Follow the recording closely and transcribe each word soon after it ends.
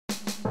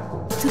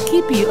To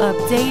keep you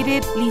updated,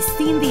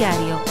 Listín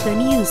Diario, the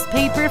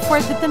newspaper for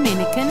the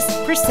Dominicans,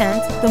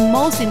 present the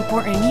most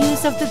important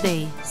news of the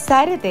day.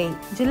 Saturday,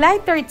 July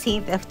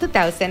 13th of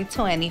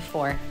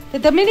 2024. The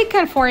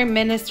Dominican Foreign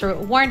Minister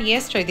warned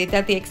yesterday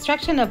that the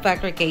extraction of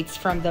aggregates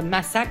from the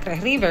Masacre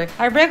River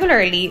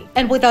irregularly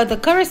and without the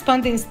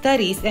corresponding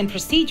studies and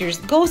procedures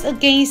goes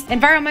against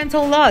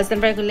environmental laws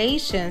and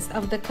regulations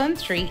of the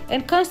country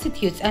and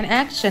constitutes an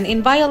action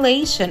in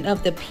violation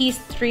of the Peace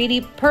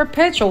Treaty,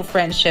 Perpetual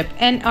Friendship,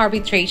 and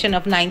Arbitration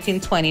of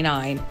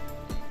 1929.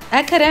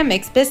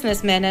 Academics,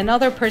 businessmen, and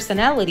other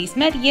personalities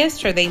met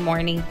yesterday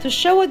morning to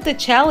show the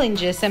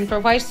challenges and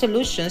provide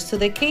solutions to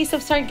the case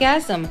of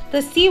sargassum,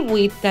 the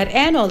seaweed that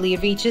annually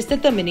reaches the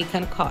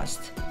Dominican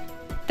coast.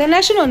 The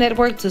National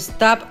Network to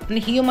Stop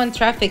Human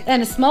Trafficking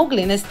and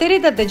Smuggling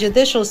stated that the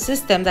judicial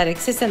system that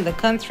exists in the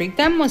country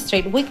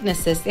demonstrates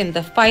weaknesses in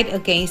the fight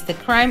against the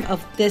crime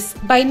of this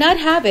by not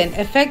having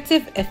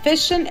effective,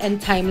 efficient,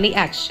 and timely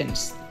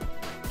actions.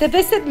 The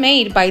visit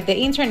made by the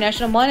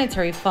International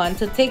Monetary Fund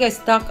to take a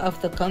stock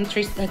of the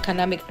country's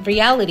economic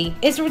reality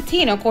is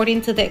routine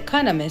according to The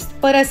Economist,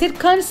 but as it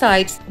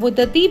coincides with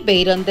the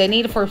debate on the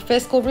need for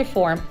fiscal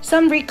reform,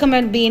 some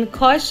recommend being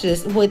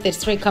cautious with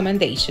its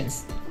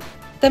recommendations.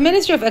 The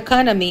Ministry of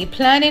Economy,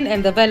 Planning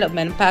and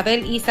Development,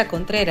 Pavel Isa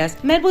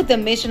Contreras, met with the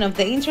mission of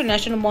the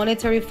International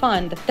Monetary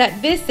Fund that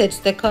visits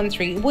the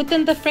country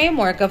within the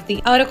framework of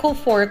the Article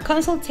 4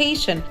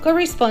 consultation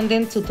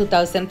corresponding to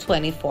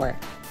 2024.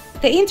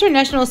 The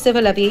International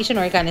Civil Aviation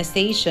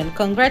Organization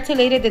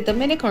congratulated the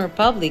Dominican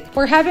Republic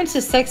for having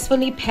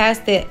successfully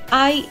passed the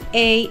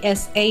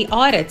IASA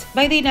audit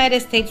by the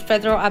United States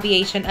Federal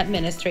Aviation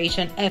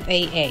Administration,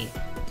 FAA.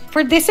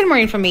 For this and more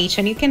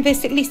information, you can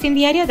visit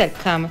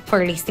listindiario.com.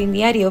 For Listín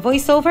Diario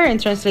voiceover and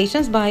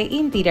translations by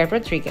Indira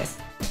Rodriguez.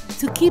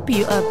 To keep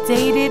you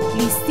updated,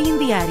 Listín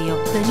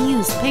Diario, the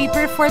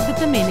newspaper for the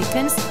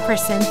Dominicans,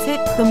 presented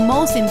the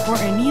most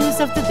important news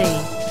of the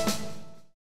day.